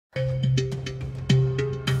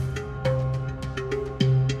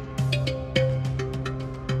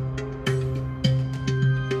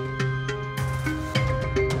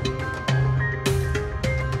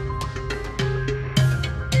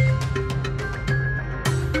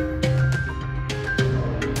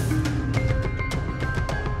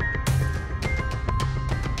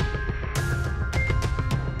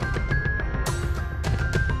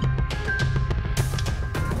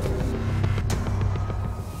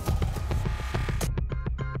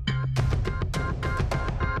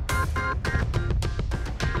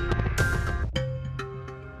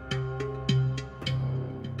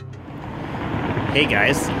Hey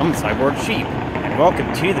guys, I'm Cyborg Sheep, and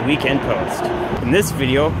welcome to the Weekend Post. In this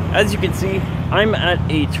video, as you can see, I'm at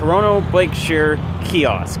a Toronto bike share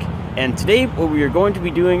kiosk, and today what we are going to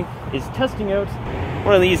be doing is testing out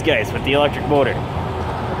one of these guys with the electric motor.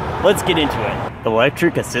 Let's get into it.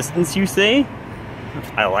 Electric assistance, you say?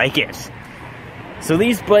 I like it. So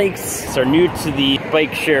these bikes are new to the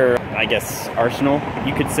bike share, I guess, arsenal,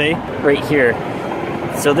 you could say, right here.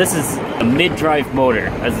 So this is a mid-drive motor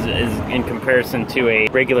as in comparison to a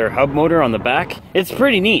regular hub motor on the back. It's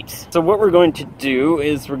pretty neat. So what we're going to do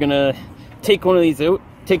is we're gonna take one of these out,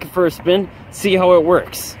 take it for a spin, see how it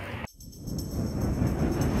works.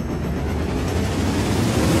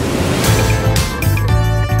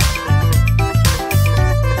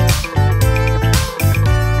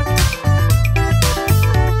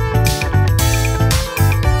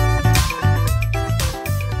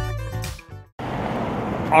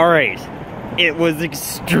 Alright, it was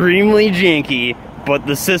extremely janky, but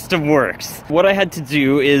the system works. What I had to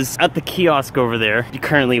do is, at the kiosk over there,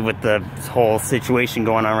 currently with the whole situation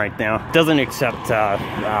going on right now, doesn't accept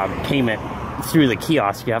payment through the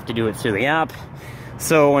kiosk. You have to do it through the app.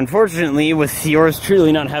 So unfortunately, with yours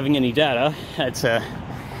truly not having any data, I had to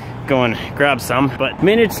go and grab some, but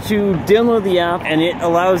managed to download the app, and it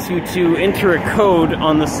allows you to enter a code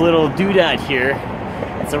on this little doodad here.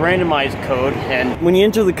 It's a randomized code, and when you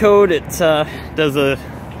enter the code, it does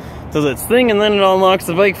its thing, and then it unlocks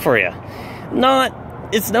the bike for you.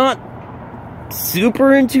 It's not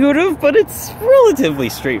super intuitive, but it's relatively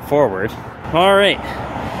straightforward. All right,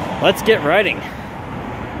 let's get riding.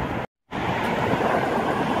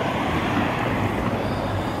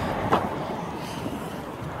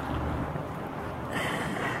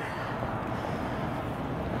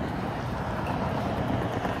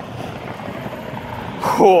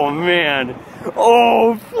 Oh man,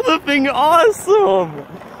 oh, flipping awesome!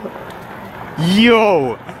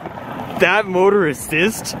 Yo, that motor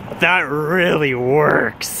assist, that really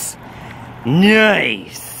works.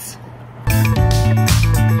 Nice.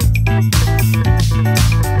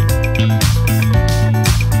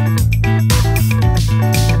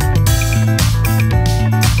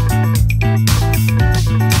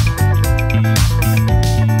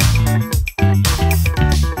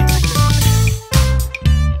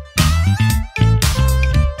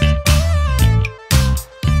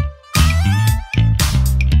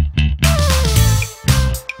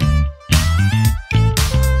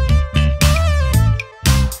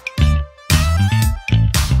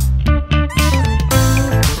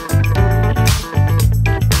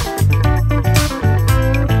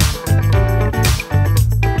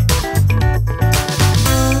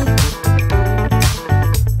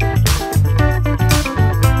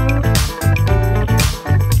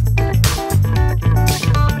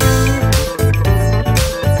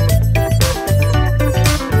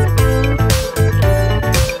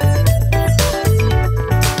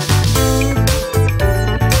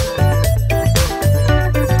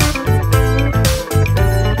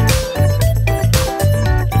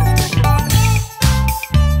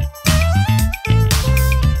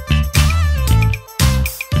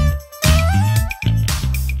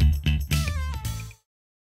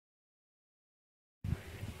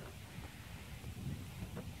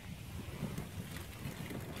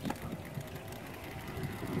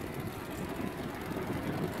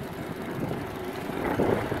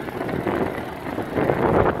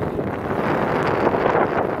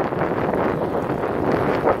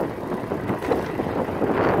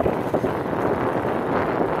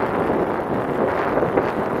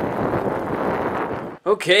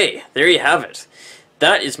 Okay, there you have it.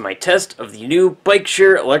 That is my test of the new bike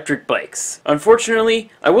share electric bikes.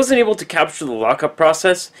 Unfortunately, I wasn't able to capture the lockup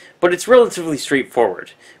process, but it's relatively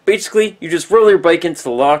straightforward. Basically, you just roll your bike into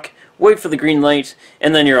the lock, wait for the green light,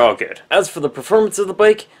 and then you're all good. As for the performance of the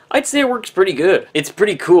bike, I'd say it works pretty good. It's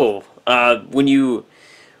pretty cool. When you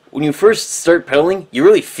first start pedaling, you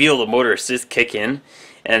really feel the motor assist kick in,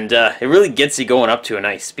 and it really gets you going up to a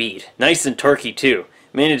nice speed. Nice and torquey too.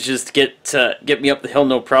 manages to get me up the hill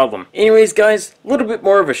no problem. Anyways guys, a little bit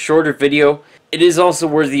more of a shorter video. It is also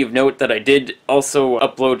worthy of note that I did also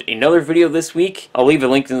upload another video this week. I'll leave a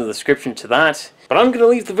link in the description to that. But I'm going to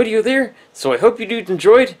leave the video there, so I hope you dudes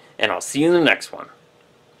enjoyed, and I'll see you in the next one.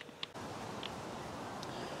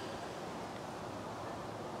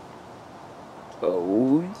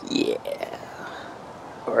 Oh yeah,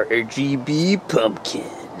 RGB pumpkin.